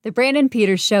The Brandon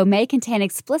Peters Show may contain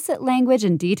explicit language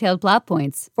and detailed plot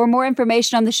points. For more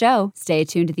information on the show, stay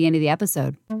tuned to the end of the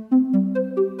episode.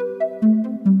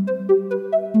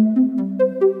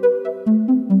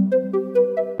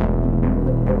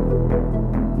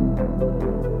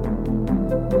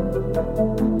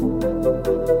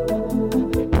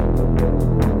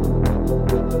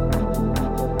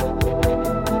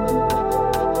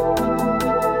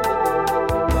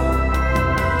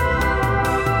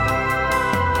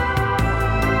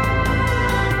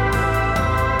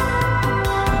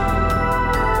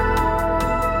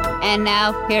 And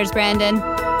now, here's Brandon.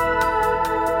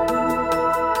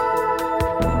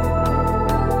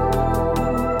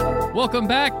 Welcome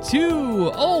back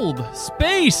to Old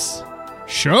Space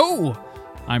Show.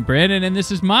 I'm Brandon, and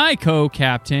this is my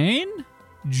co-captain,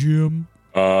 Jim.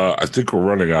 I think we're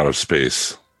running out of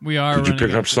space. We are. Did you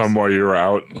pick up some while you were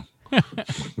out?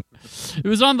 It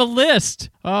was on the list.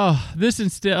 Oh, this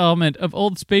installment of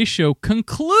Old Space Show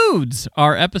concludes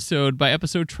our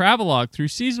episode-by-episode travelogue through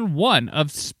Season 1 of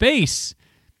Space,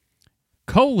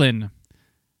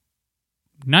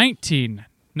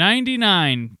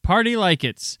 1999, Party Like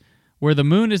It's, where the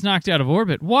moon is knocked out of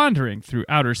orbit, wandering through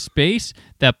outer space,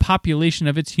 the population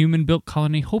of its human-built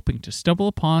colony hoping to stumble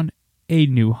upon a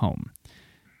new home.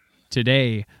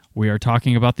 Today, we are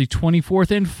talking about the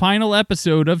 24th and final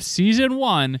episode of Season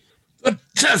 1, The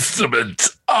Testament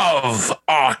of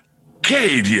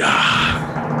Arkadia.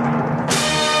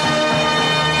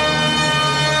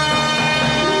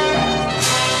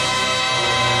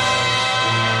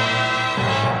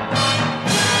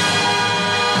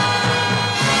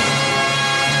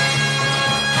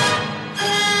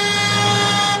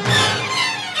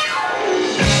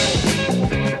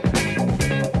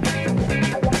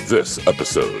 This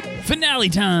episode. Finale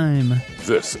time.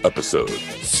 This episode.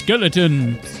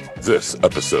 Skeletons. This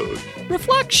episode.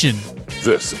 Reflection.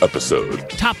 This episode.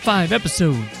 Top 5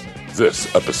 episodes.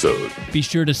 This episode. Be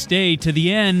sure to stay to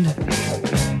the end.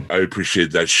 I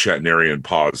appreciate that Shatnerian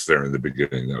pause there in the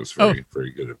beginning. That was very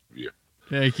good of you.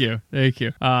 Thank you.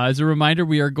 As a reminder,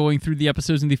 we are going through the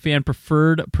episodes in the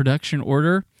fan-preferred production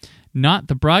order, not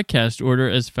the broadcast order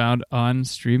as found on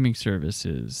streaming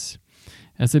services.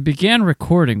 As I began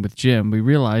recording with Jim, we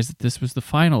realized that this was the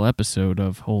final episode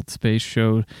of Old Space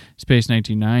Show Space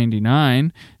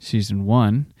 1999, Season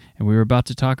 1, and we were about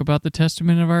to talk about the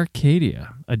Testament of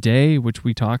Arkadia, a day which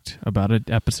we talked about an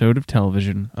episode of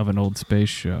television of an Old Space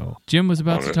Show. Jim was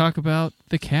about to talk about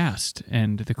the cast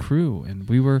and the crew, and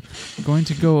we were going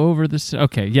to go over this.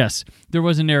 Okay, yes, there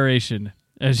was a narration,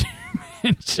 as you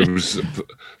mentioned.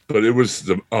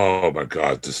 Oh my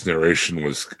God, this narration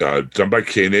was done by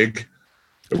Koenig.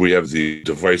 We have the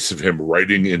device of him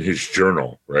writing in his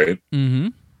journal, right? Mm-hmm.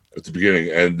 At the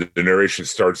beginning. And the narration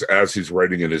starts as he's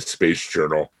writing in his space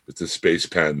journal with the space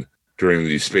pen during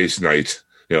the space night.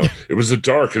 You know, it was a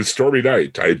dark and stormy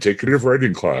night. I had taken a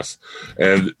writing class.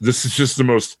 And this is just the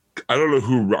most, I don't know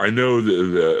who, I know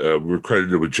we're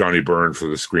credited with Johnny Byrne for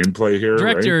the screenplay here.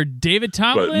 Director right? David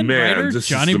Tomlin, but man, writer this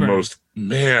Johnny is the Byrne.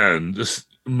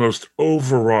 most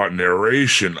overwrought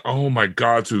narration. Oh my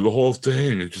God, through the whole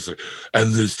thing. It's just like,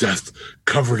 and this death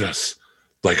covered us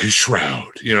like a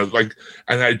shroud, you know, like,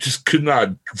 and I just could not,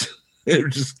 it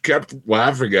just kept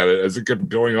laughing at it as it kept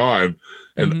going on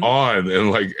and on. And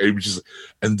like, it was just,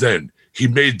 and then he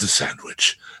made the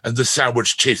sandwich and the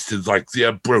sandwich tasted like the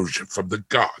ambrosia from the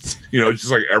gods. You know, it's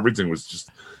just like everything was just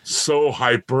so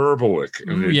hyperbolic.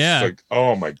 And it's just like,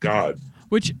 oh my God.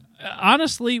 Which,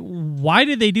 honestly, why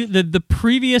did they do the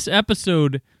previous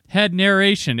episode had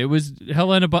narration? It was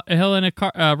Helena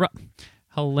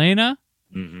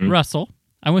Russell.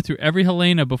 I went through every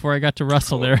Helena before I got to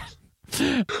Russell there.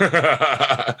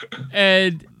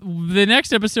 And the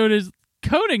next episode is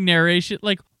Koenig narration.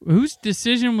 Like, whose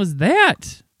decision was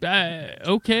that?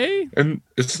 Okay. And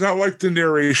it's not like the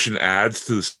narration adds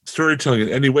to the storytelling in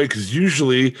any way, because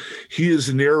usually he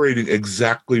is narrating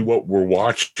exactly what we're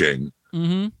watching.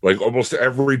 Mm-hmm. Like almost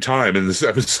every time in this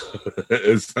episode.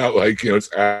 It's not like, you know, it's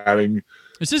adding.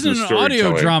 This isn't an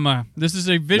audio drama. This is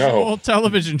a visual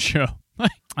television show.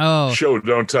 Show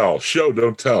don't tell.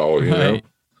 You know.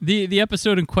 The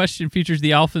episode in question features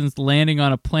the Alphans landing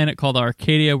on a planet called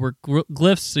Arkadia, where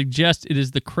glyphs suggest it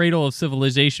is the cradle of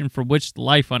civilization from which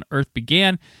life on Earth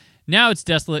began. Now it's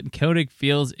desolate, and Koenig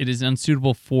feels it is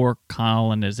unsuitable for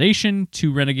colonization.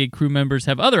 2 renegade crew members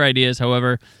have other ideas,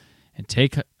 however, and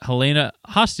take Helena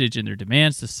hostage in their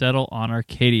demands to settle on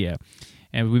Arkadia.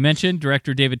 And we mentioned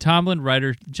director David Tomlin,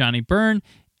 writer Johnny Byrne,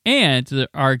 and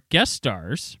our guest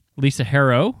stars, Lisa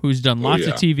Harrow, who's done lots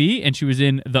of TV, and she was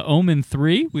in The Omen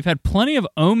 3. We've had plenty of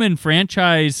Omen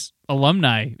franchise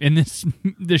alumni in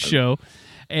this show.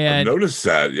 And I've noticed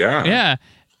that, yeah. Yeah.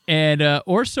 And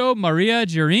Orso Maria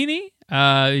Girini,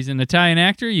 he's an Italian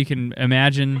actor. You can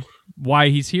imagine why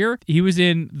he's here. He was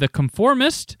in The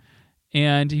Conformist,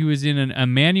 and he was in an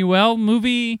Emmanuel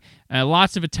movie,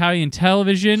 lots of Italian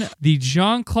television, the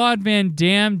Jean-Claude Van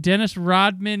Damme, Dennis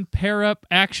Rodman pair-up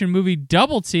action movie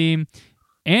Double Team,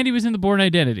 and he was in The Bourne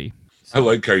Identity. I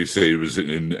like how you say he was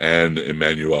in an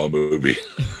Emmanuel movie.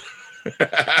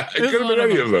 It could have been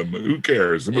any of them. Who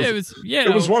cares?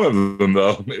 It was one of them,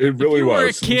 though. It really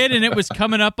was. If you were a kid and it was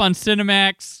coming up on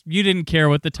Cinemax, you didn't care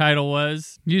what the title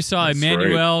was. You saw That's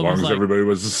Emmanuel. right. As long as everybody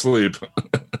was asleep.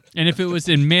 And if it was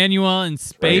Emmanuel in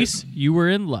space, you were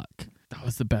in luck. That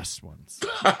was the best ones.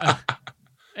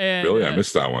 And, really? I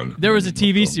missed that one. There was a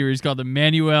TV series called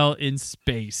Emmanuel in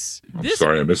Space.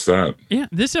 Sorry, I missed that. Yeah,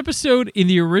 this episode in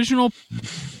the original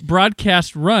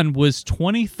broadcast run was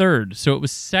 23rd, so it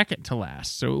was second to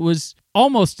last. So it was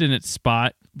almost in its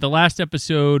spot. The last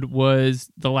episode was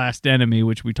The Last Enemy,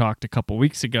 which we talked a couple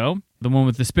weeks ago. The one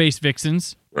with the space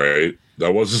vixens. Right.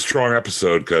 That was a strong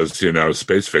episode because,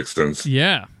 space vixens.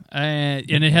 Yeah, and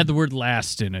it had the word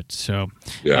last in it. So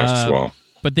yeah, well.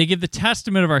 But they give the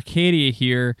testament of Arkadia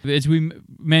here. As we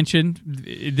mentioned,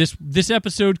 this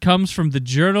episode comes from the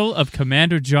Journal of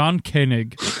Commander John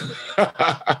Koenig.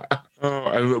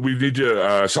 And we need to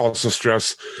also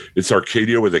stress it's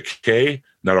Arkadia with a K,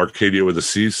 not Arkadia with a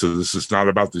C. So this is not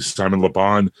about the Simon Le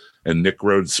Bon and Nick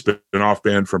Rhodes spin-off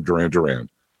band from Duran Duran.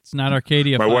 It's not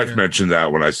Arkadia. My wife mentioned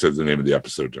that when I said the name of the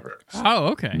episode to her. Oh,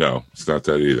 okay. No, it's not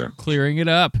that either. Clearing it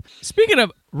up. Speaking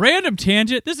of random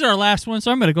tangent, this is our last one,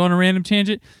 so I'm going to go on a random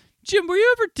tangent. Jim, were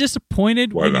you ever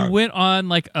disappointed when you went on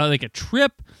like a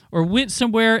trip or went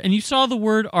somewhere and you saw the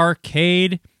word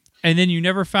arcade and then you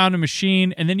never found a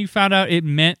machine and then you found out it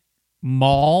meant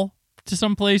mall to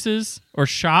some places or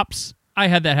shops? I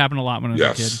had that happen a lot when I was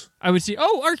a kid. I would see,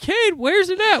 arcade, where's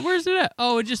it at? Where's it at?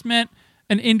 Oh, it just meant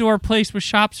an indoor place with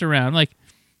shops around. Like,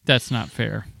 that's not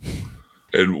fair.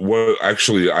 And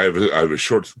actually, I have a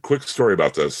quick story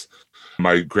about this.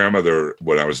 My grandmother,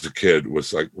 when I was a kid,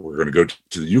 was like, we're going to go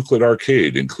to the Euclid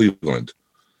Arcade in Cleveland.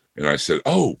 And I said,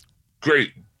 oh,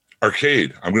 great,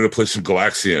 arcade. I'm going to play some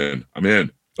Galaxian. I'm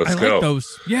in. Let's go. Like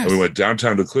those. Yes. And we went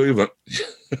downtown to Cleveland.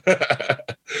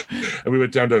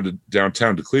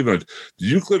 downtown to Cleveland. The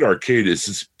Euclid Arcade is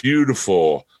this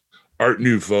beautiful Art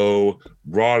Nouveau,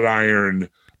 wrought iron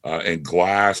and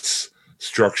glass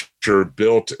structure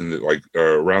built in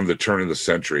around the turn of the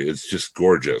century. It's just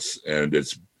gorgeous, and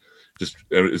it's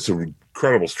an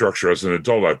incredible structure. As an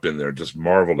adult, I've been there, just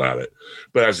marveled at it.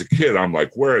 But as a kid, I'm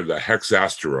like, where are the hex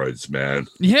asteroids, man?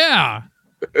 Yeah.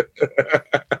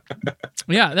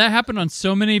 Yeah, that happened on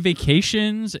so many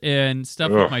vacations and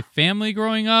stuff with my family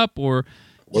growing up, or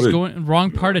just going in the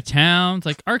wrong part of town. It's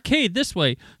like, arcade this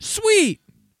way. Sweet.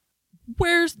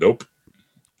 Nope.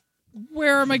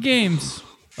 Where are my games?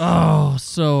 Oh,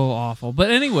 so awful.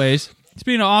 But anyways,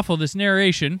 speaking of awful, this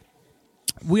narration,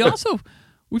 we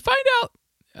find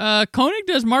out Koenig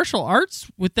does martial arts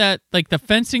with that, like the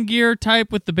fencing gear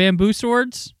type with the bamboo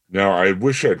swords. Now, I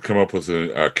wish I'd come up with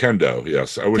a kendo.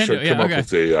 Yes, I wish I'd come up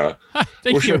with a.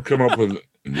 I'd come up with.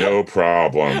 No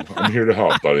problem. I'm here to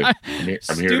help, buddy. I'm here to help.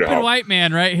 Stupid white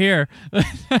man right here.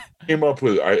 Came up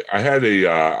with. I had a.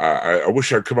 I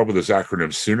wish I'd come up with this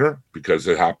acronym sooner because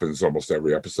it happens almost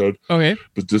every episode. Okay.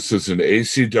 But this is an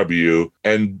ACW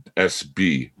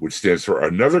NSB, which stands for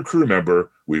another crew member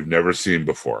we've never seen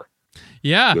before.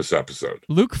 Yeah. This episode.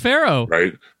 Luke Farrow.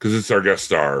 Right? Because it's our guest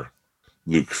star,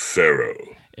 Luke Farrow.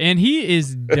 And he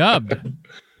is dubbed.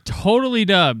 Totally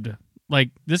dubbed.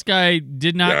 Like, this guy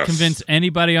did not convince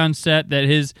anybody on set that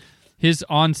his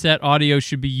on-set audio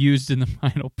should be used in the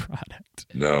final product.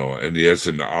 No, and he has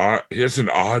an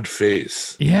odd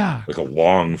face. Yeah. Like a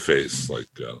long face. Like,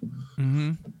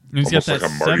 and he's got that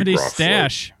like 70s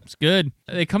stash. It's good.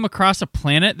 They come across a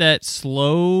planet that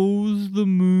slows the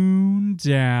moon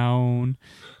down.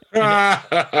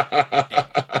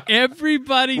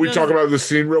 Everybody. We talk about the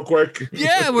scene real quick.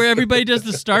 Yeah, where everybody does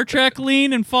the Star Trek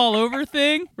lean and fall over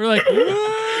thing. We're like,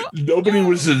 whoa. Nobody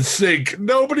was in sync.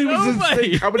 Nobody was in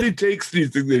sync. How many takes do you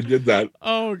think they did that?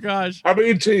 Oh gosh. How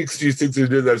many takes do you think they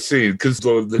did that scene? Because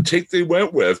the take they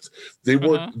went with, they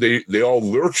were they all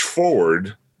lurch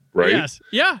forward. Right? Yes.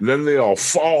 Yeah. Then they all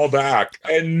fall back,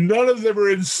 and none of them are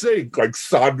in sync. Like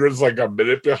Sandra's like a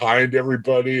minute behind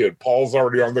everybody, and Paul's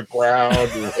already on the ground.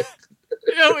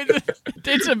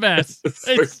 It's a mess.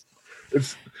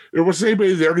 There was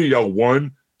anybody there to yell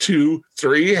 1, 2,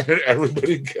 3, and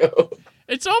everybody go.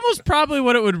 It's almost probably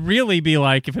what it would really be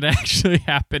like if it actually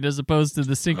happened, as opposed to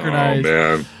the synchronized.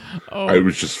 Oh man, it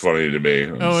was just funny to me.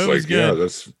 It was good. Yeah,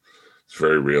 it's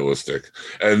very realistic.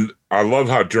 And I love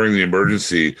how during the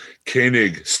emergency,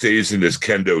 Koenig stays in his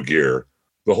kendo gear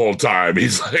the whole time.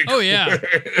 He's like, oh yeah.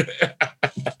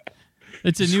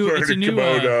 It's a new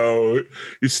kimono.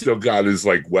 He's still got his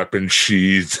like weapon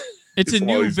sheaths. It's a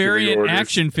new variant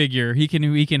action figure he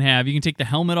can have. You can take the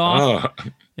helmet off.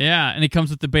 Yeah, and it comes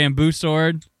with the bamboo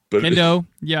sword. Kendo.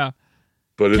 Yeah.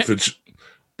 But if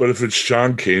it's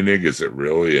Sean Koenig, is it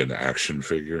really an action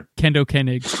figure? Kendo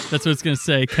Koenig. That's what it's going to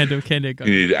say. Kendo Koenig.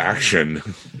 You need action.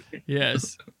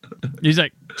 Yes. He's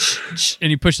like,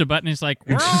 and you push the button. He's like,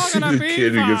 we're all gonna be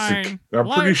fine. I'm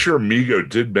pretty sure Mego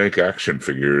did make action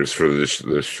figures for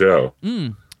this show.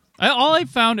 All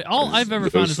I've ever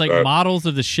found is like models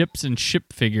of the ships and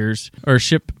ship figures or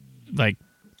ship, like,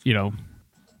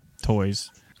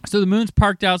 toys. So the moon's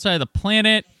parked outside of the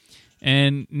planet,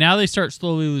 and now they start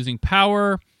slowly losing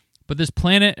power. But this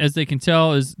planet, as they can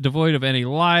tell, is devoid of any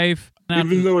life.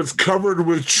 Even though it's covered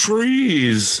with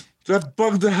trees. That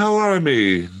bugged the hell out of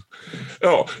me.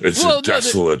 Oh, it's a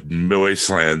desolate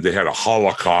wasteland. They had a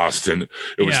Holocaust, and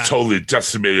it was totally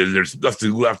decimated, and there's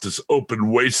nothing left. This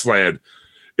open wasteland.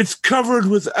 It's covered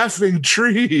with effing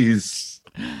trees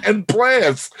and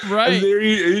plants. Right. And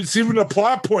it's even a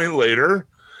plot point later.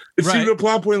 Even a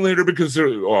plot point later because I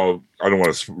don't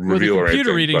want to reveal or anything.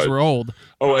 Computer readings were old.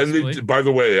 Oh, possibly. And by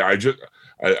the way, I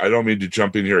don't mean to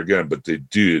jump in here again, but they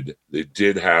did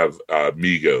have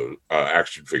Mego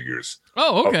action figures.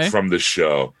 Oh, okay. From the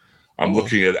show. I'm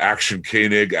looking at Action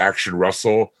Koenig, Action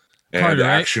Russell, and Carter,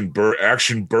 right?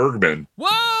 Action Bergman.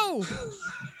 Whoa!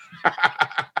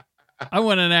 I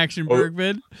want an Action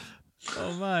Bergman.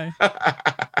 Oh my!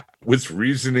 With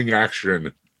reasoning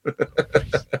action.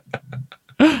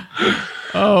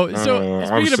 I'm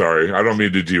sorry. I don't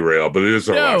mean to derail, but it is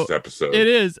our last episode. It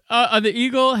is. On the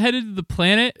Eagle headed to the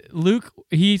planet, Luke,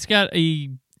 he's got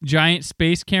a giant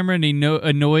space camera, and he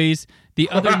annoys the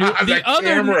other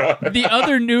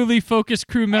newly focused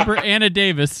crew member, Anna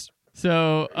Davis.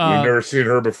 So we've never seen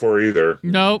her before either.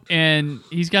 Nope, and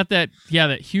he's got that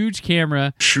huge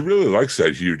camera. She really likes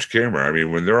that huge camera. I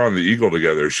mean, when they're on the Eagle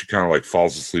together, she kind of like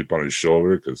falls asleep on his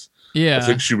shoulder because I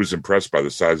think she was impressed by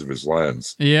the size of his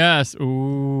lens. Yes.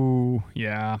 Ooh,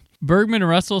 yeah. Bergman and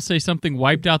Russell say something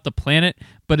wiped out the planet,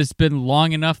 but it's been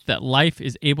long enough that life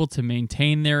is able to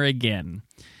maintain there again.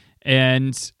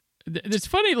 And it's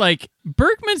funny, like,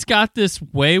 Bergman's got this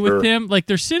way with him. Like,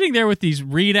 they're sitting there with these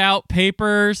readout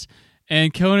papers,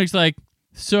 and Koenig's like,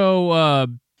 so,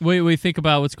 what do we think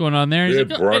about what's going on there? And he's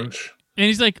like, brunch. And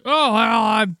he's like, oh,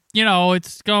 well,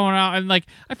 it's going on. And, like,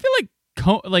 I feel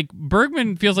like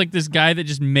Bergman feels like this guy that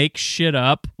just makes shit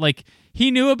up. Like,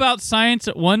 he knew about science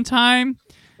at one time,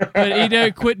 but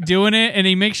he quit doing it, and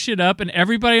he makes shit up, and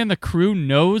everybody on the crew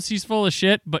knows he's full of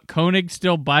shit, but Koenig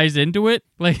still buys into it.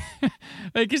 Like,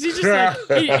 because he just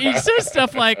like he says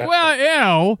stuff like,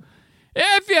 well,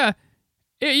 if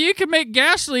you can make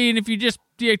gasoline if you just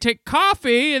take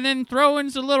coffee and then throw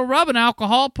in some little rubbing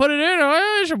alcohol, put it in,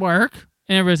 it should work.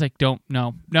 And everybody's like,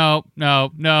 no.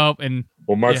 And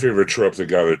well, my favorite trope that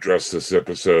got addressed this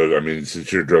episode, I mean,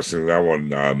 since you're addressing that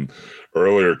one,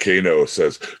 earlier Kano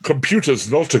says,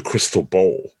 computer's not a crystal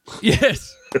bowl.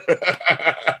 Yes.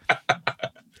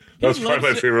 That's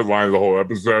probably my favorite line of the whole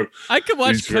episode. I could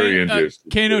watch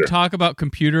Kano talk about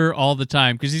computer all the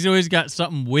time because he's always got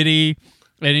something witty,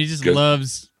 and he just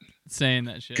loves saying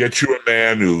that shit. Get you a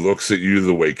man who looks at you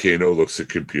the way Kano looks at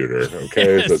computer.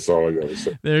 Okay, yes. That's all I got to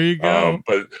say. There you go.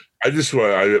 But I just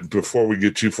want, before we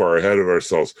get too far ahead of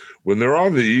ourselves, when they're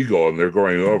on the Eagle and they're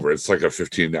going over, it's like a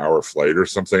 15-hour flight or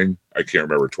something. I can't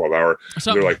remember, 12-hour.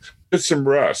 They're like, get some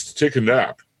rest, take a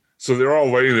nap. So they're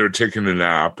all laying there taking a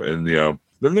nap, and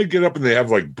then they get up and they have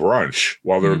like brunch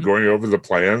while they're going over the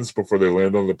plans before they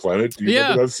land on the planet. Do you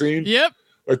remember that scene? Yep.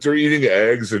 Like they're eating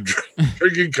eggs and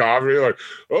drinking coffee. Like,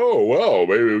 oh, well,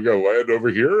 maybe we're going to land over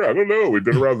here. I don't know. We've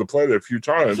been around the planet a few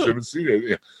times. Haven't seen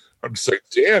it. I'm just like,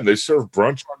 damn, they serve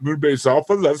brunch on Moonbase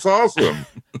Alpha? That's awesome.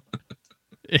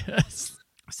 Yes.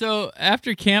 So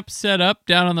after camp's set up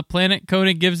down on the planet,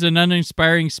 Koenig gives an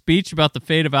uninspiring speech about the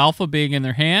fate of Alpha being in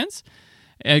their hands.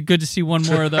 Good to see one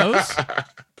more of those.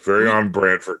 Very on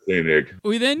brand for Koenig.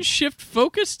 We then shift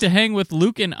focus to hang with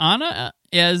Luke and Anna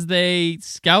as they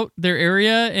scout their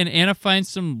area, and Anna finds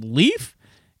some leaf,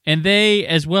 and they,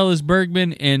 as well as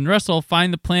Bergman and Russell,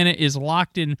 find the planet is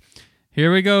locked in,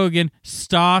 here we go again,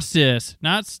 stasis.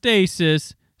 Not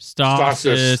stasis,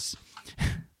 stasis.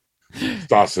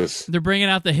 Stasis. They're bringing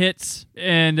out the hits,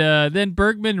 and then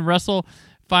Bergman and Russell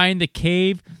find the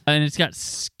cave, and it's got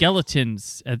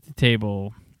skeletons at the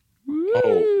table.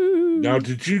 Oh. Now,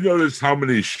 did you notice how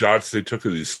many shots they took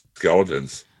of these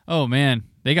skeletons? Oh, man.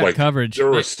 They got coverage. There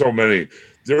were so many.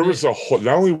 There was a whole,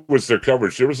 not only was there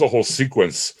coverage, there was a whole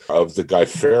sequence of the guy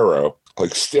Pharaoh,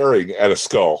 like staring at a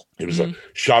skull. It was a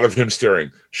shot of him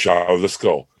staring, shot of the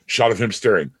skull, shot of him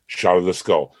staring, shot of the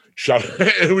skull, shot.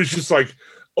 It was just like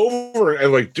over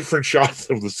and like different shots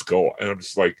of the skull. And I'm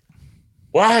just like,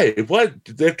 why? What?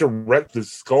 Did they have to rent the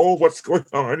skull? What's going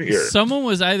on here? Someone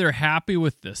was either happy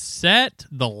with the set,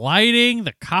 the lighting,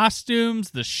 the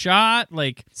costumes, the shot.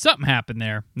 Like, something happened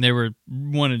there. And they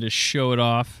wanted to show it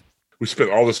off. We spent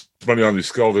all this money on these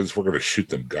skeletons. We're going to shoot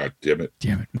them. God damn it.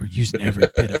 Damn it. We're using every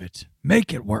bit of it.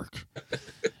 Make it work.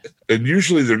 And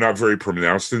usually they're not very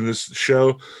pronounced in this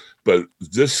show. But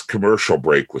this commercial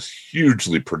break was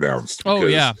hugely pronounced. Oh,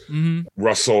 yeah.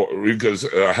 Because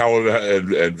Helena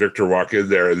and Victor walk in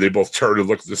there, and they both turn and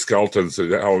look at the skeletons,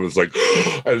 and Helena's like,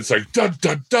 and it's like, dun,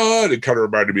 dun, dun. It kind of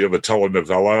reminded me of a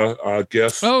telenovela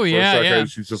gif. Oh, yeah, yeah.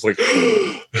 She's just like,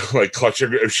 like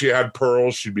clutching. If she had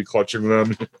pearls, she'd be clutching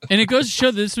them. And it goes to show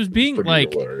that this was being,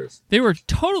 like, hilarious. They were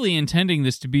totally intending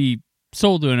this to be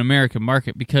sold to an American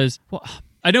market because, well,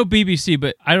 I know BBC,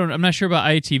 but I'm not sure about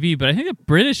ITV, but I think the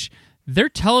British, their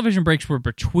television breaks were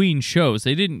between shows.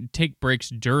 They didn't take breaks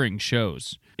during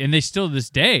shows. And they still, to this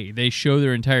day, they show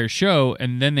their entire show,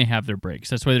 and then they have their breaks.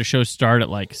 That's why their shows start at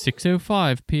like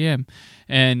 6:05 p.m.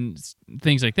 and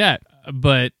things like that.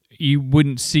 But you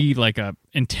wouldn't see like a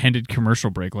intended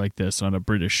commercial break like this on a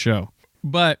British show.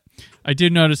 But I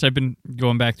did notice, I've been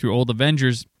going back through old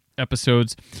Avengers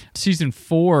episodes. Season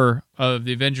 4 of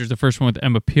the Avengers, the first one with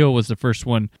Emma Peel, was the first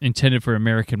one intended for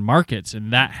American markets,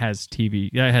 and that has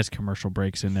commercial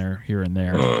breaks in there here and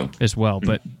there as well.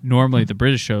 But normally the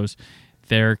British shows,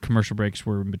 their commercial breaks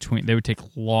were in between. They would take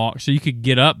long, so you could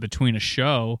get up between a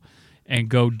show and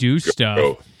go do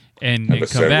stuff and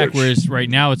come back. Whereas right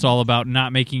now it's all about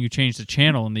not making you change the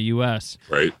channel in the U.S.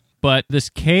 Right. But this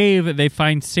cave, they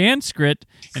find Sanskrit,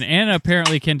 and Anna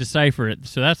apparently can decipher it,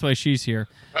 so that's why she's here.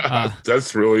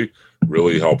 That's really,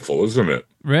 really helpful, isn't it?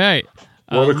 Right.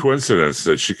 What a coincidence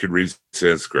that she could read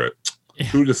Sanskrit.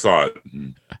 Who'd have thought?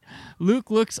 Luke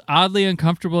looks oddly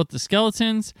uncomfortable at the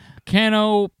skeletons.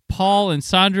 Kano, Paul, and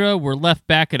Sandra were left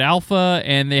back at Alpha,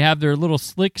 and they have their little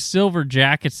slick silver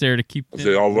jackets there to keep them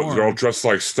warm. They're all dressed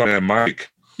like Stuntman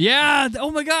Mike. Yeah.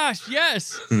 Oh, my gosh.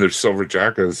 Yes. Their silver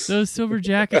jackets. Those silver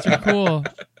jackets are cool.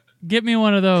 Get me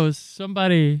one of those.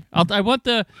 Somebody. I want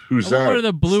one of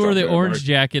the blue or the orange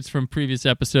jackets from previous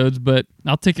episodes, but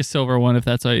I'll take a silver one if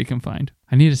that's all you can find.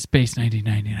 I need a Space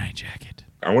 1999 jacket.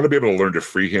 I want to be able to learn to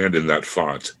freehand in that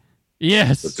font.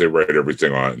 Yes. That they write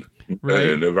everything on. Right.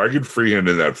 And if I could freehand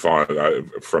in that font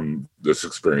from this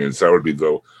experience, that would be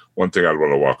the one thing I'd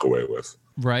want to walk away with.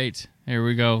 Right. Here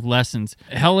we go. Lessons.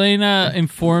 Helena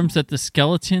informs that the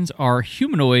skeletons are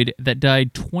humanoid that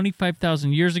died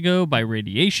 25,000 years ago by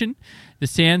radiation. The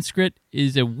Sanskrit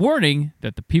is a warning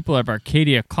that the people of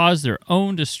Arkadia caused their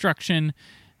own destruction.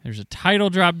 There's a title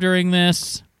drop during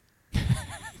this.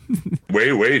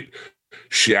 Wait.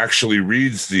 She actually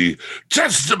reads the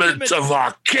Testament of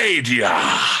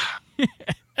Arkadia.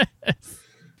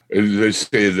 They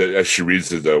say that as she reads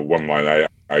the one line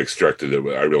I extracted it,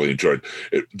 I really enjoyed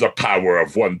it, the power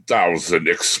of 1,000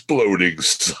 exploding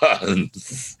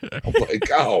suns. I'm like,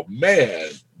 oh,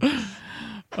 man.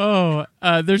 Oh,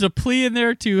 there's a plea in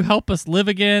there to help us live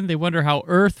again. They wonder how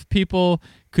Earth people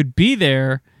could be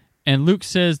there. And Luke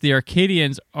says the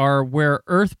Arcadians are where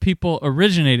Earth people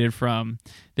originated from.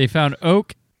 They found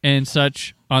oak and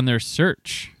such on their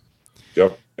search.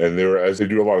 Yep. And as they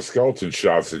do a lot of skeleton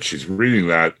shots, and she's reading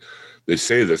that, they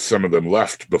say that some of them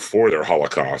left before their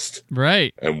Holocaust.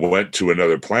 Right. And went to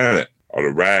another planet on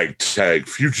a ragtag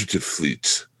fugitive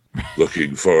fleet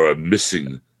looking for a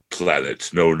missing planet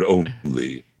known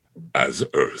only as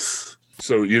Earth.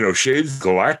 So, shades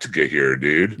Galactica here,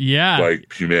 dude. Yeah.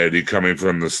 Like humanity coming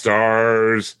from the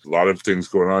stars. A lot of things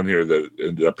going on here that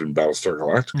ended up in Battlestar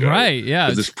Galactica. Right, yeah.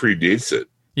 But this predates it.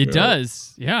 It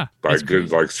does, yeah. By good,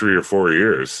 like 3 or 4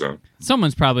 years. So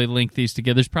someone's probably linked these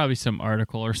together. There's probably some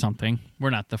article or something. We're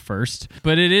not the first.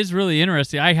 But it is really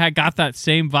interesting. I had got that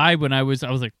same vibe when I was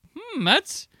like,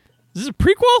 is this a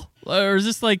prequel? Or is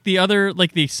this like the other,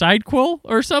 like the sidequel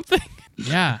or something?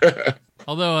 Yeah.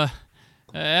 Although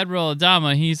Admiral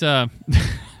Adama, he's a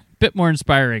bit more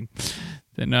inspiring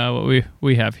than what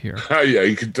we have here. Yeah,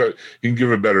 he can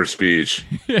give a better speech.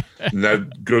 And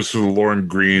that goes to the Lauren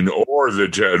Green or the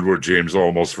Edward James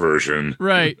Olmos version.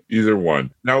 Right. Either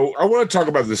one. Now, I want to talk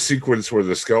about the sequence where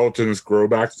the skeletons grow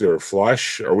back their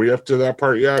flesh. Are we up to that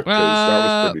part yet? Because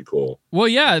that was pretty cool. Well,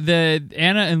 yeah,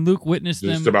 Anna and Luke witnessed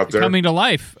them coming to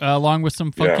life, along with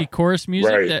some funky chorus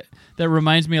music that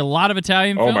reminds me a lot of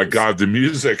Italian films. Oh, my God, the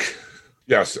music.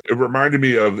 Yes, it reminded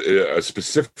me of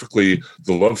specifically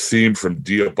the love theme from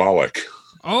Diabolic.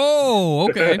 Oh,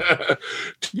 okay.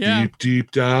 Yeah. Deep,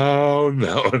 deep down,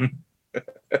 that one.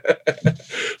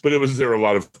 But there were a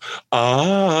lot of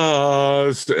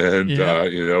ahs and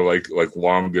like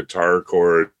long guitar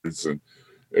chords, and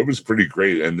it was pretty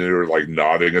great. And they were like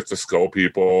nodding at the skull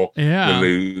people. Yeah.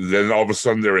 Then all of a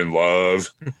sudden they're in love.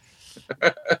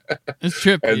 It's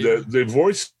trippy. And the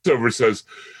voiceover says,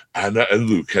 Anna and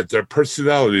Luke had their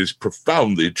personalities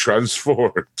profoundly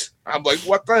transformed. I'm like,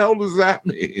 what the hell does that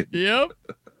mean? Yep.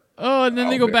 Oh, and then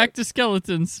they go back to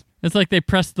skeletons. It's like they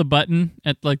press the button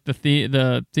at like the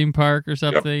theme park or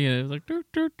something, and it's like the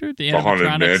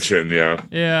Haunted Mansion.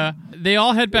 Yeah. They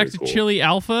all head back to Chili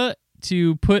Alpha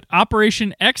to put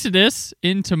Operation Exodus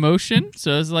into motion.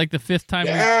 So it's like the fifth time.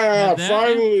 Yeah,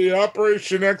 finally,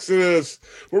 Operation Exodus.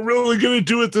 We're really going to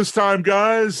do it this time,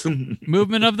 guys.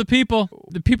 Movement of the people.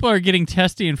 The people are getting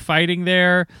testy and fighting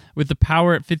there with the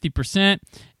power at 50%.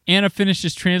 Anna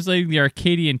finishes translating the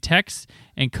Arcadian text,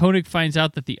 and Koenig finds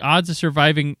out that the odds of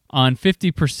surviving on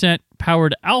 50%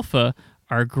 powered alpha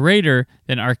are greater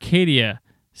than Arcadia.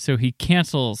 So he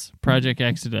cancels Project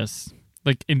Exodus.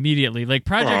 Like, immediately. Like,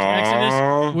 Project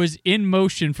Exodus was in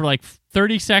motion for, like,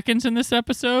 30 seconds in this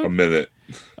episode.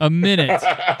 A minute.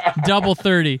 Double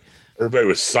 30. Everybody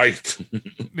was psyched.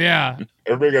 Yeah.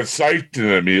 Everybody got psyched and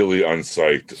immediately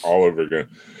unpsyched all over again.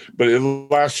 But it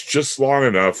lasts just long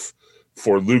enough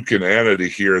for Luke and Anna to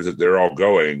hear that they're all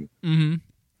going. Mm-hmm.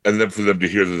 And then for them to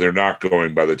hear that they're not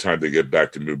going by the time they get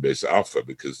back to Moonbase Alpha,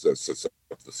 because that's the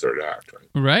third act, right?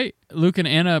 Right. Luke and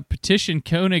Anna petition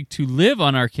Koenig to live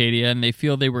on Arcadia, and they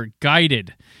feel they were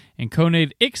guided. And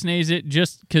Koenig ixnays it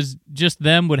just because just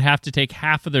them would have to take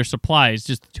half of their supplies,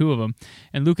 just the two of them.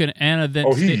 And Luke and Anna then...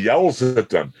 Oh, he yells at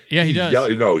them. Yeah, he does.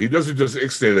 He doesn't just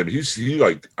ixnay them. He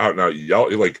like out and out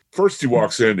yell. Like, first he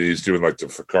walks in and he's doing like the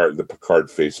Picard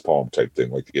facepalm type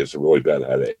thing. Like he has a really bad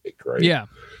headache, right? Yeah.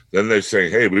 Then they're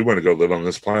saying, hey, we want to go live on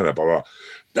this planet, blah, blah.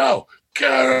 No,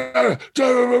 I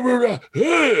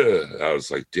was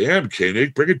like, damn,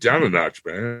 Koenig, bring it down a notch,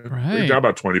 man. Right. Bring it down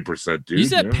about 20%, dude.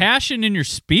 Use that passion in your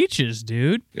speeches,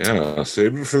 dude. Yeah,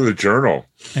 save it for the journal.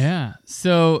 Yeah.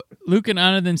 So Luke and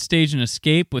Anna then stage an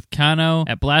escape with Kano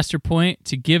at Blaster Point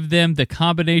to give them the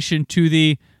combination to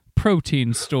the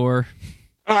protein store.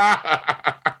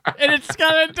 And it's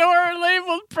got a door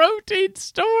labeled protein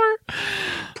store.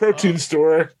 Protein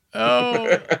store.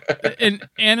 Oh, and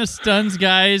Anna stuns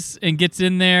guys and gets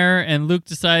in there, and Luke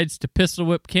decides to pistol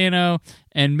whip Kano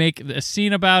and make a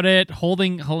scene about it,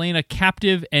 holding Helena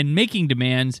captive and making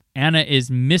demands. Anna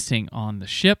is missing on the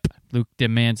ship. Luke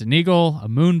demands an eagle, a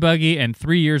moon buggy, and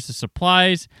 3 years of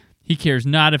supplies. He cares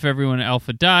not if everyone at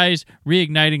Alpha dies.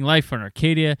 Reigniting life on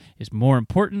Arcadia is more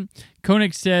important.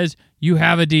 Koenig says, you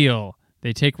have a deal.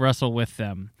 They take Russell with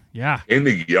them. Yeah. And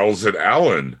he yells at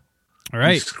Alan. All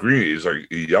right. He screams.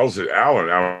 He yells at Alan.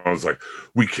 Alan's like,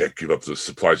 we can't give up the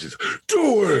supplies. He's like,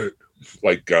 do it.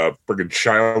 Like friggin'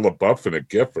 Shia LaBeouf in a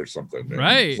GIF or something. Man.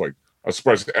 Right. It's like, I'm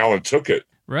surprised Alan took it.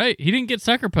 Right. He didn't get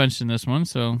sucker punched in this one,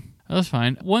 so that's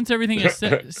fine. Once everything is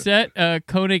set,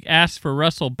 Koenig asks for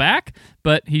Russell back,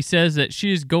 but he says that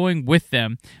she is going with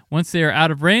them. Once they are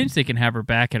out of range, they can have her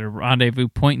back at a rendezvous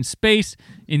point in space.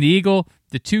 In the Eagle,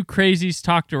 the two crazies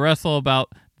talk to Russell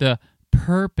about the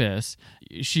purpose.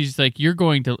 She's like, you're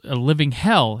going to a living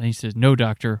hell. And he says, no,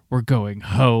 doctor, we're going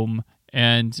home.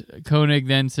 And Koenig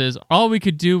then says, all we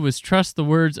could do was trust the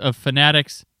words of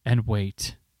fanatics and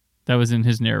wait. That was in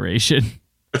his narration.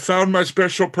 I found my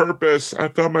special purpose.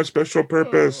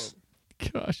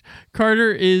 Gosh.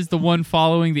 Carter is the one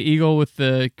following the Eagle with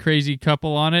the crazy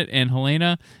couple on it and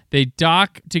Helena. They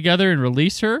dock together and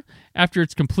release her. After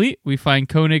it's complete, we find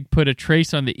Koenig put a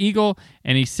trace on the Eagle,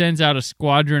 and he sends out a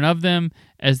squadron of them.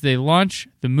 As they launch,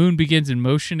 the moon begins in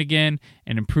motion again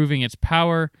and improving its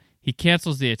power. He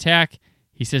cancels the attack.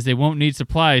 He says they won't need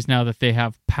supplies now that they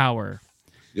have power.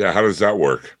 Yeah, how does that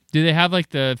work? Do they have like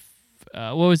the,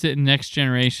 what was it in Next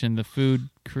Generation, the food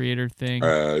creator thing?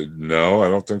 No, I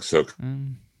don't think so.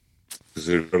 Because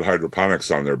they put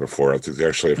hydroponics on there before. I think they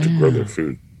actually have to grow their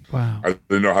food. Wow. I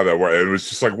didn't know how that worked. It was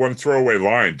just like one throwaway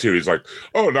line, too. He's like,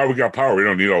 oh, now we got power. We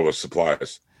don't need all the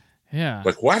supplies. Yeah.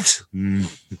 Like, what?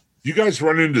 You guys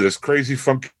run into this crazy,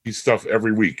 funky stuff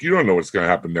every week. You don't know what's going to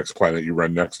happen next planet you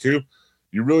run next to.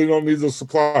 You really don't need those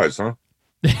supplies, huh?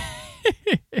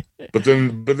 But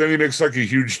then he makes like a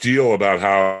huge deal about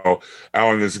how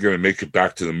Alan isn't going to make it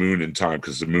back to the moon in time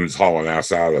because the moon's hauling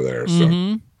ass out of there.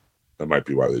 So that might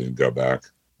be why they didn't go back.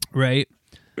 Right.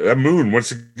 That moon,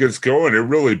 once it gets going, it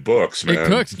really books, man. It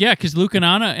cooks, yeah, because Luke and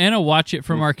Anna watch it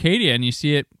from Arcadia, and you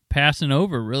see it passing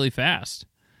over really fast.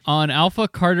 On Alpha,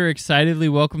 Carter excitedly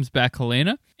welcomes back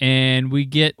Helena, and we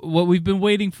get what we've been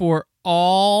waiting for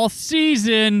all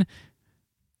season,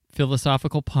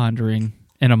 philosophical pondering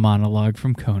and a monologue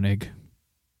from Koenig.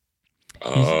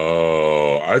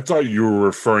 Oh, I thought you were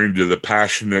referring to the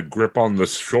passionate grip on the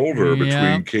shoulder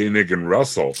between Koenig and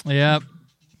Russell. Yep.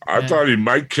 I thought he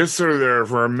might kiss her there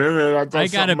for a minute. I thought I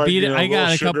got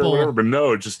a couple, whatever, but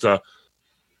no, just I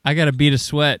got a bead of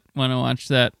sweat when I watched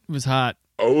that. It was hot.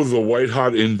 Oh, the white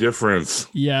hot indifference.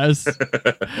 Yes. So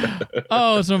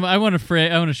I want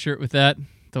a shirt with that.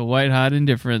 The white hot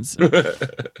indifference.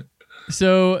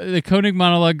 So the Koenig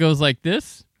monologue goes like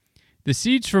this. The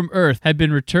seeds from Earth had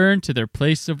been returned to their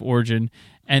place of origin,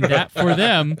 and that for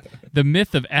them, the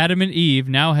myth of Adam and Eve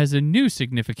now has a new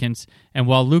significance, and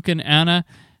while Luke and Anna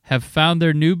have found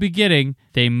their new beginning,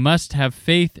 they must have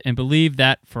faith and believe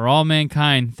that for all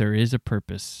mankind there is a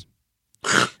purpose.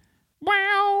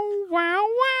 Wow, wow, wow.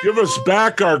 Give us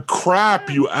back our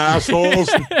crap, you assholes.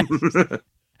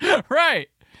 Right.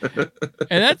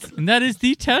 And that is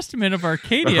the testament of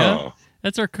Arkadia. Oh.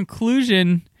 That's our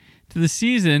conclusion to the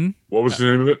season. What was the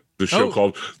name of it? The show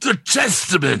called The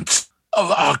Testament of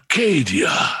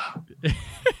Arkadia.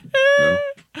 No?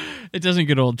 It doesn't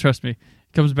get old, trust me.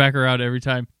 It comes back around every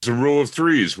time. It's a rule of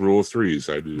threes.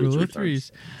 I do Rule of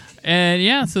threes.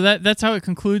 And so that's how it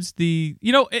concludes the,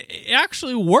 it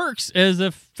actually works as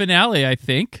a finale, I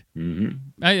think.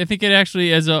 Mm-hmm. I think it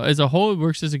actually, as a whole, it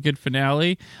works as a good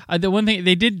finale. The one thing,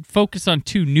 they did focus on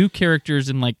two new characters,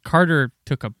 and like Carter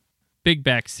took a big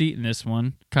back seat in this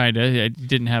one, kind of. He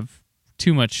didn't have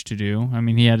too much to do. I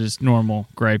mean, he had his normal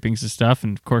gripings and stuff,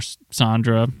 and of course,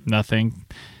 Sandra, nothing.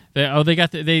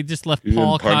 They just left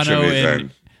Paul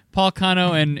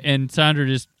Cano and Sandra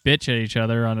just bitch at each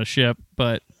other on a ship,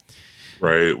 but...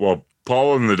 Right. Well,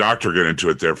 Paul and the doctor get into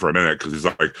it there for a minute because he's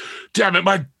like, damn it,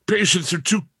 my patients are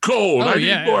too cold. I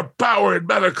need more power in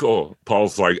medical.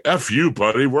 Paul's like, F you,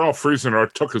 buddy. We're all freezing our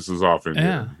tuchuses off in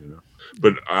here.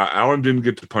 But Alan didn't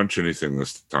get to punch anything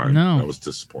this time. No. That was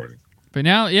disappointing. But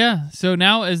now, so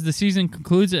now as the season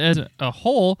concludes as a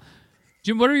whole,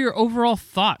 Jim, what are your overall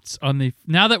thoughts on the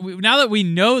now that we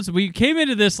know? So we came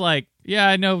into this like,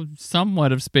 I know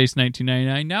somewhat of Space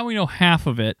 1999. Now we know half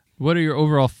of it. What are your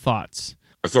overall thoughts?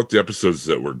 I thought the episodes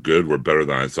that were good were better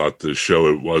than I thought the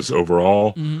show was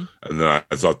overall. Mm-hmm. And then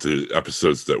I thought the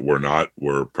episodes that were not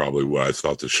were probably what I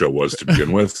thought the show was to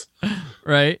begin with.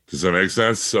 Right. Does that make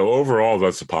sense? So overall,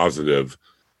 that's a positive.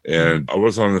 And I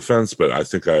was on the fence, but I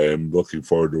think I am looking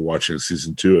forward to watching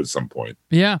season 2 at some point.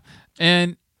 Yeah.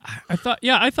 And I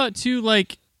thought too,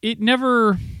 like, it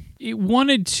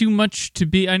wanted too much to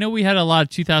be. I know we had a lot of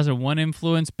 2001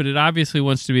 influence, but it obviously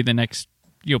wants to be the next,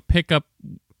 pick up.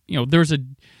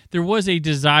 There was a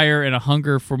desire and a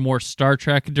hunger for more Star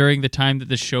Trek during the time that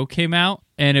the show came out,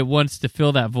 and it wants to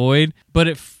fill that void.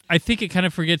 But I think it kind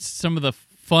of forgets some of the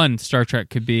fun Star Trek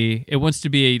could be. It wants to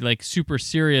be like super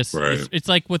serious. Right. It's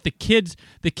like what the kids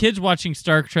watching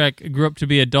Star Trek grew up to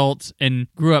be adults and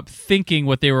grew up thinking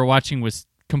what they were watching was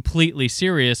completely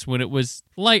serious when it was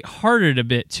lighthearted a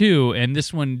bit too. And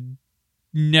this one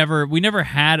we never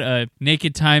had a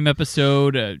Naked Time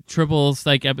episode, triples,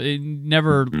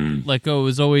 never it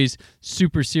was always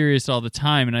super serious all the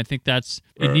time. And I think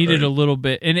it needed a little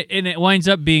bit, and it winds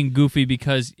up being goofy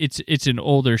because it's an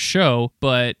older show,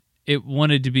 but it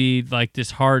wanted to be like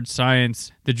this hard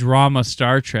science, the drama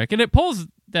Star Trek, and it pulls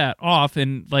that off,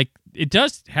 and it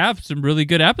does have some really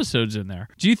good episodes in there.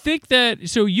 Do you think that,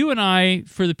 so you and I,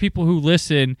 for the people who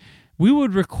listen, we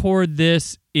would record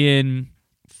this in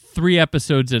 3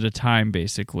 episodes at a time,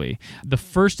 basically. The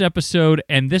first episode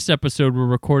and this episode were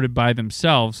recorded by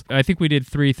themselves. I think we did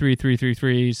 3,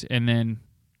 3s, and then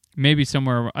maybe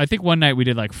somewhere, I think one night we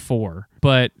did 4,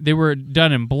 but they were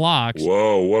done in blocks.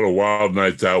 Whoa, what a wild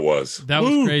night that was. That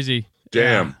was crazy.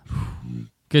 Damn. Yeah.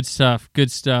 Good stuff.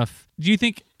 Do you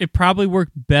think it probably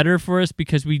worked better for us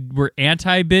because we were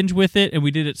anti-binge with it and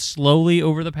we did it slowly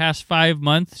over the past 5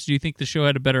 months? Do you think the show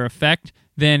had a better effect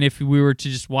than if we were to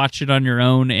just watch it on your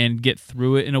own and get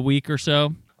through it in a week or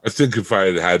so? I think if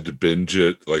I had to binge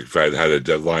it, if I had a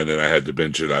deadline and I had to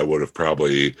binge it, I would have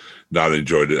probably not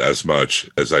enjoyed it as much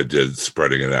as I did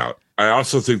spreading it out. I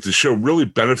also think the show really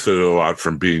benefited a lot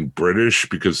from being British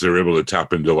because they were able to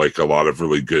tap into a lot of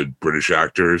really good British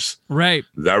actors. Right.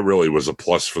 That really was a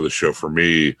plus for the show for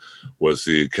me, was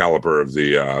the caliber of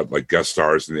the guest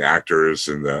stars and the actors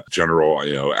and the general,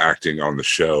 acting on the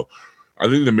show. I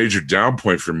think the major down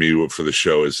point for me for the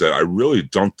show is that I really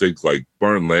don't think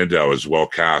Martin Landau is well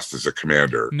cast as a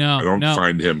commander. No, I don't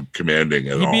find him commanding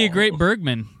at all. He'd be a great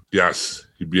Bergman. Yes,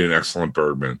 he'd be an excellent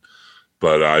Bergman.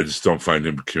 but I just don't find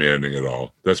him commanding at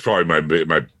all. That's probably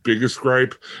my biggest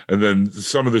gripe. And then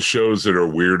some of the shows that are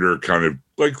weirder, kind of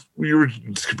like you were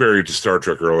comparing it to Star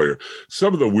Trek earlier.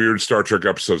 Some of the weird Star Trek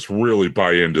episodes really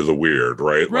buy into the weird,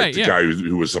 right? Like the guy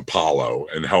who was Apollo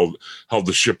and held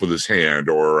the ship with his hand,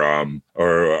 or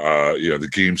the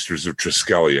Gamesters of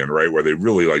Triskelion, right, where they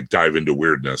really like dive into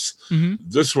weirdness. Mm-hmm.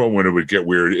 This one, when it would get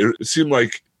weird, it seemed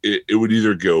like it would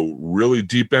either go really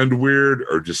deep end weird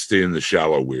or just stay in the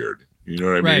shallow weird. You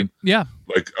know what I mean? Yeah.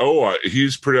 Like,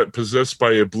 he's possessed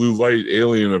by a blue light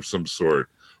alien of some sort,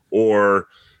 or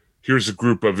here's a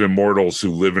group of immortals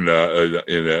who live in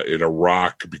a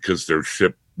rock because their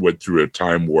ship went through a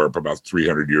time warp about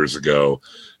 300 years ago,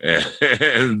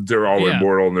 and they're all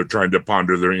immortal, and they're trying to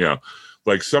ponder their,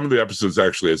 like some of the episodes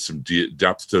actually had some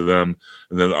depth to them,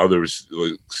 and then others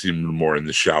seemed more in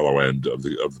the shallow end of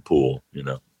the pool.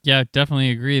 Yeah,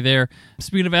 definitely agree there.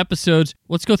 Speaking of episodes,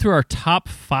 let's go through our top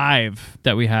 5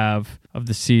 that we have of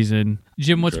the season.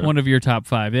 Jim, what's one of your top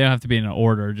 5? They don't have to be in an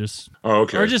order. Or just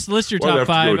list your top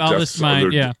 5. I'll list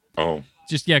mine.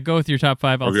 Just go with your top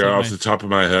 5. Off the top of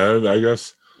my head, I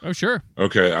guess. Oh, sure.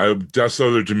 Okay, Death's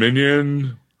Other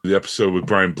Dominion. The episode with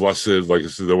Brian Blessed, like I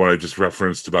said, the one I just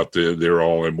referenced about they're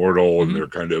all immortal and they're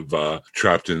kind of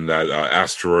trapped in that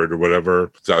asteroid or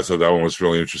whatever. So I thought that one was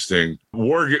really interesting.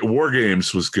 War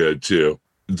Games was good too.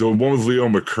 The one with Leo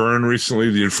McKern recently,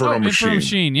 the Inferno Machine. Inferno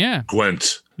Machine, yeah.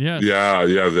 Gwent. Yeah. Yeah.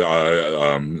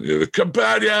 The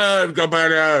companion.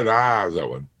 That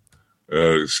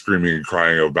one. Screaming and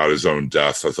crying about his own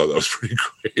death. I thought that was pretty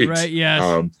great. Right. Yes.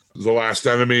 The Last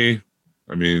Enemy.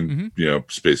 I mean,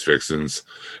 Space Vixens.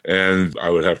 And I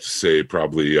would have to say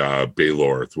probably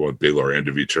Baylor, the one Baylor End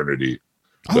of Eternity.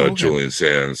 Julian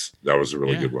Sands. That was a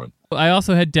really good one. I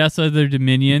also had Death's Other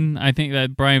Dominion. I think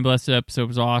that Brian Blessed episode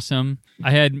was awesome.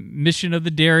 I had Mission of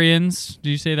the Darians. Did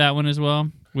you say that one as well?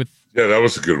 That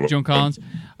was a good one. Joan Collins.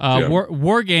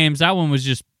 War Games, that one was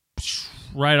just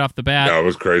right off the bat. Yeah, it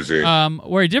was crazy.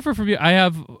 Where I differ from you, I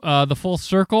have The Full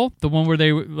Circle, the one where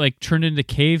they like turned into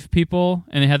cave people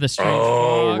and they had the strange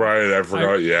fog. Right, I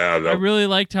forgot. I really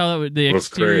liked how the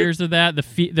exteriors of that, the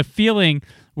feeling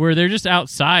where they're just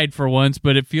outside for once,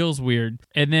 but it feels weird.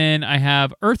 And then I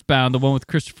have Earthbound, the one with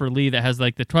Christopher Lee that has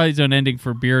like the Twilight Zone ending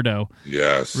for Beardo.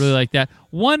 Yes, really like that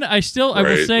one. I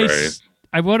will say.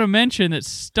 I want to mention that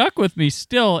stuck with me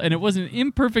still, and it was an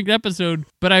imperfect episode,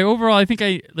 but I think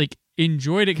I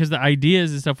enjoyed it because the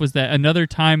ideas and stuff was that another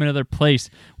time, another place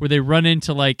where they run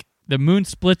into like the moon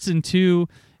splits in two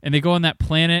and they go on that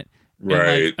planet. Right.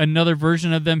 And, like, another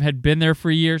version of them had been there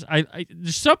for years.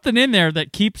 There's something in there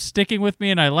that keeps sticking with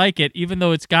me, and I like it, even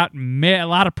though it's got a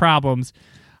lot of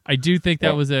I do think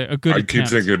that was a good attempt. Keep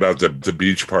thinking about the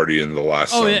beach party in The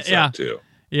Last Sunset, too.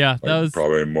 Yeah, that was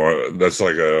probably more. That's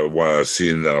like a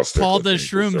scene that'll stick. Paul with the me,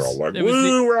 Shrooms. They're all like,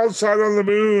 "Woo, we're outside on the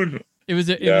moon." It was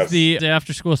the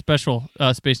after school special,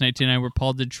 Space 1999, where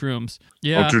Paul did shrooms.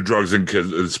 Yeah, Ultra Drugs and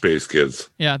Kids and Space Kids.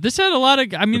 Yeah, this had a lot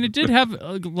of. I mean, it did have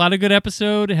a lot of good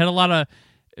episode. It had a lot of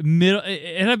middle.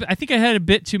 I think I had a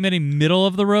bit too many middle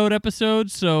of the road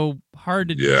episodes, so hard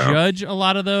to judge a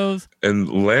lot of those. And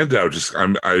Landau,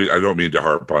 I don't mean to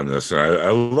harp on this, and I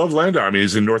love Landau. I mean,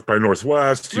 he's in North by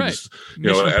Northwest. He was,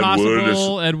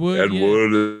 Ed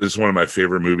Wood is one of my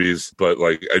favorite movies, but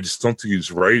like I just don't think he's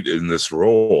right in this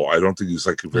role. I don't think he's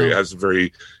like has a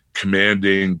very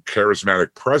commanding,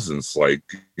 charismatic presence, like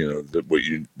what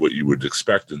you would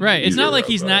expect. Right, it's not like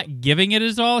he's not giving it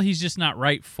his all. He's just not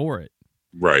right for it.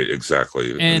 Right,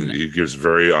 exactly. And he gives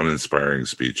very uninspiring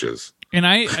speeches. And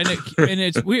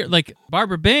it's weird. Like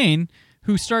Barbara Bain,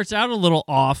 who starts out a little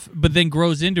off, but then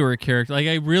grows into her character. Like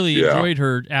I really enjoyed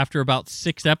her after about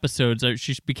 6 episodes.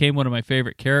 She became one of my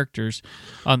favorite characters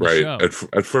on the show.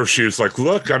 At first, she was like,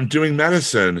 "Look, I'm doing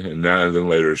medicine," and then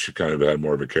later she kind of had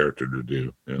more of a character to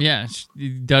do. Yeah,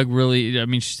 Doug really. I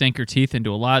mean, she sank her teeth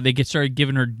into a lot. They started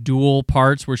giving her dual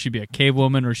parts, where she'd be a cave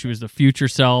woman or she was the future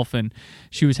self, and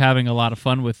she was having a lot of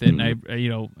fun with it.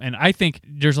 Mm-hmm. And I think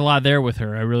there's a lot there with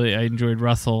her. I enjoyed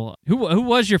Russell. Who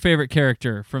was your favorite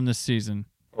character from this season?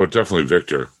 Oh, definitely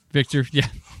Victor. Victor, yeah.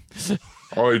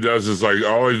 All he does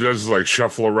is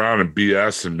shuffle around and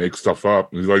BS and make stuff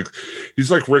up. He's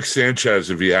like Rick Sanchez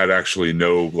if he had actually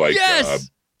no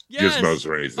gizmos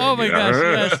or anything. Oh my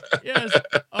gosh, yes.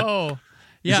 Oh,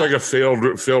 yeah. He's like a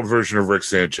failed version of Rick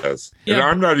Sanchez. Yeah. And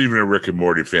I'm not even a Rick and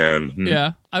Morty fan.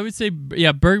 Yeah, I would say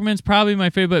Bergman's probably my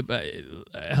favorite. But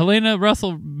Helena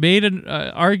Russell made an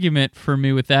argument for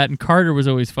me with that, and Carter was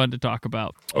always fun to talk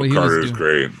about. Oh, Carter's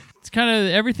great. It's kind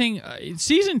of everything.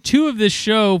 Season 2 of this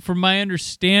show, from my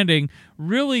understanding,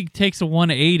 really takes a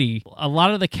 180. A lot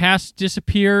of the cast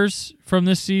disappears from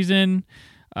this season.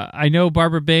 I know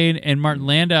Barbara Bain and Martin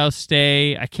Landau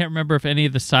stay. I can't remember if any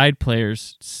of the side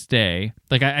players stay.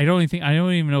 Like I don't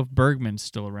even know if Bergman's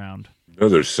still around. No,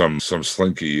 there's some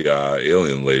slinky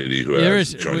alien lady who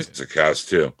joins the cast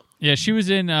too. Yeah, she was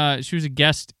a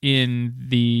guest in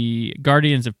the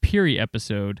Guardians of Piri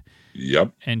episode.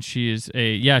 Yep. And she's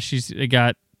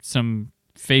got some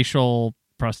facial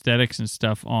prosthetics and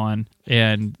stuff on,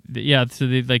 and so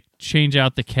they like change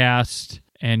out the cast,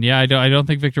 and I don't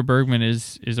think Victor Bergman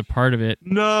is a part of it.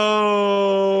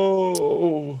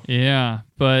 No. Yeah,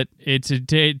 but it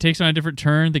takes on a different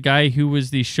turn. The guy who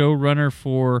was the showrunner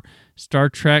for Star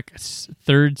Trek's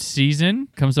third season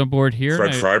comes on board here.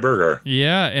 Fred Freiberger.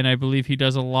 Yeah, and I believe he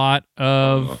does a lot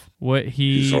of what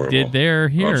he did there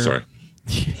here. Oh, I'm sorry.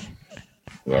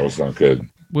 That was not good.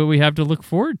 What we have to look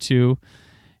forward to.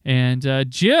 And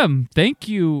Jim, thank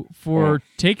you for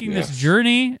taking this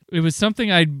journey. It was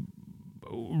something I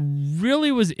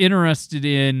really was interested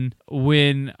in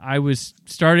when I was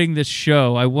starting this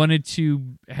show. I wanted to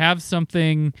have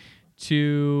something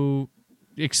to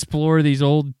explore these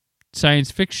old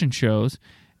science fiction shows,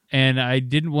 and I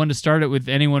didn't want to start it with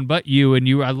anyone but you. And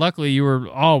luckily you were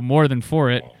all more than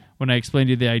for it when I explained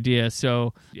to you the idea.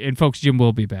 So, and folks, Jim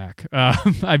will be back.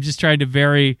 I'm just trying to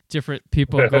vary different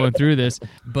people going through this,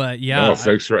 but yeah. No,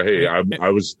 thanks for I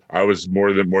was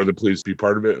more than pleased to be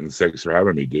part of it, and thanks for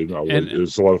having me, dude. It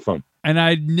was a lot of fun. And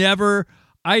I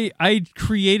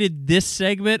created this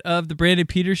segment of the Brandon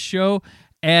Peters Show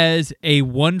as a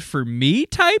one for me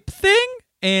type thing.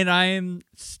 And I am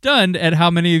stunned at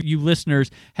how many of you listeners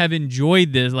have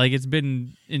enjoyed this. Like, it's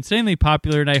been insanely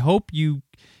popular, and I hope you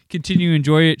continue to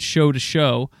enjoy it show to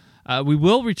show. We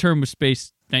will return with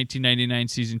Space 1999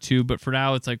 Season 2, but for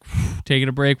now, it's like, taking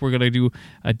a break. We're going to do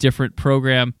a different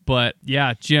program. But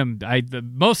yeah, Jim, the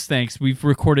most thanks. We've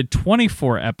recorded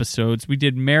 24 episodes. We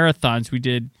did marathons. We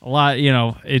did a lot.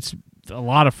 It's a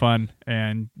lot of fun,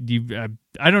 and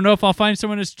I don't know if I'll find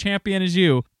someone as champion as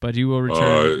you, but you will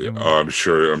return. I'm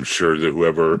sure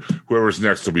that whoever's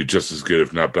next will be just as good,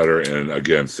 if not better. And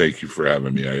again, thank you for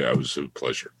having me. I was a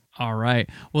pleasure. All right.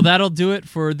 Well, that'll do it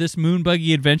for this moon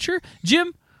buggy adventure.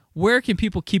 Jim, where can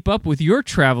people keep up with your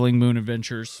traveling moon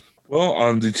adventures? Well,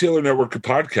 on the Taylor Network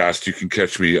podcast, you can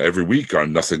catch me every week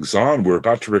on Nothing's On. We're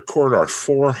about to record our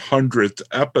 400th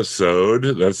episode.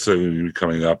 That's going to be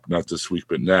coming up, not this week,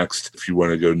 but next. If you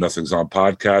want to go Nothing's On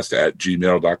podcast at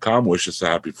gmail.com, wish us a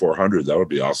happy 400. That would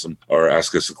be awesome. Or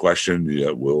ask us a question.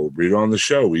 We'll read it on the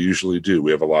show. We usually do.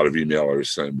 We have a lot of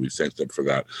emailers, and we thank them for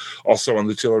that. Also on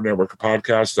the Taylor Network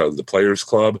podcast, the Players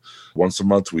Club. Once a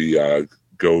month, we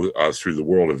go through the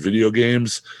world of video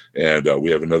games, and we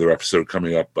have another episode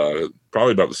coming up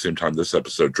probably about the same time this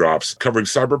episode drops, covering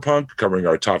Cyberpunk, covering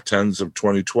our top 10s of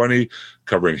 2020,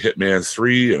 covering Hitman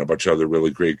 3 and a bunch of other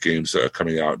really great games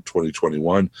coming out in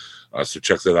 2021. So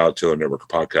check that out,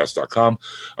 TaylorNetworkPodcast.com.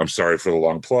 I'm sorry for the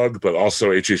long plug, but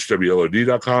also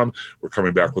HHWLOD.com. We're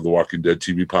coming back with the Walking Dead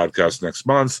TV podcast next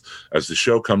month as the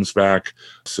show comes back.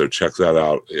 So check that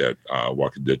out at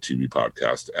Walking Dead TV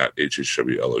podcast at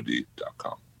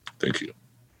HHWLOD.com. Thank you.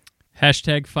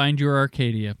 Hashtag find your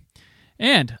Arcadia.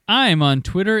 And I'm on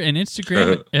Twitter and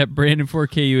Instagram at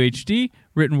Brandon4KUHD,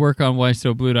 written work on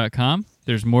whysoblue.com.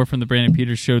 There's more from the Brandon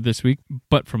Peters Show this week,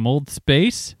 but from old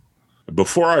space.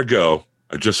 Before I go,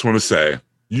 I just want to say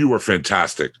you were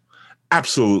fantastic.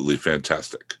 Absolutely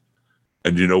fantastic.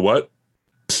 And you know what?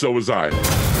 So was I.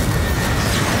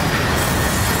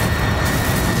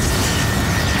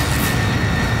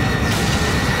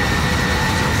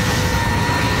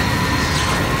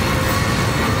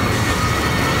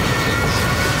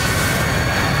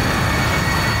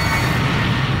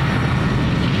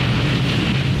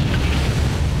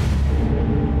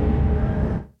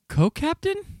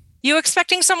 Co-captain? You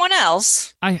expecting someone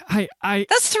else? I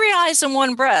That's 3 eyes in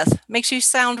one breath. Makes you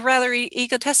sound rather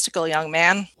egotistical, young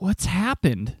man. What's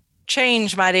happened?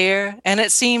 Change, my dear, and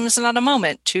it seems not a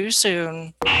moment too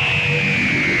soon.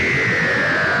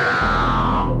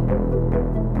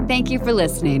 Thank you for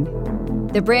listening.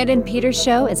 The Brandon Peters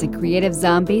Show is a Creative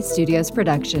Zombie Studios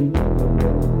production.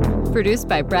 Produced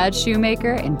by Brad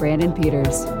Shoemaker and Brandon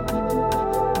Peters.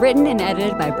 Written and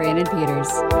edited by Brandon Peters.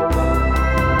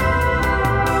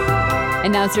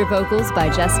 Announcer vocals by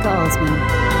Jessica Alsman.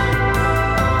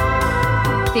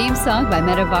 Theme song by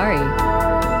Metavari.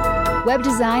 Web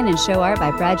design and show art by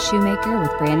Brad Shoemaker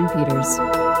with Brandon Peters.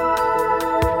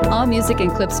 All music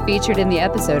and clips featured in the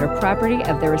episode are property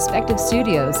of their respective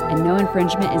studios, and no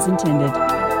infringement is intended.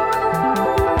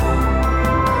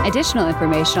 Additional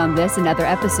information on this and other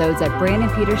episodes at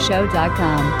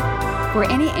BrandonPetersShow.com. For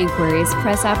any inquiries,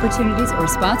 press opportunities, or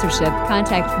sponsorship,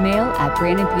 contact mail at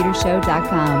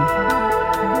BrandonPetersShow.com.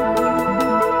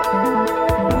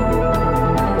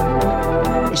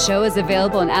 show is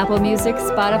available on Apple Music,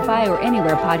 Spotify, or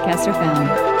anywhere podcasts are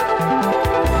found.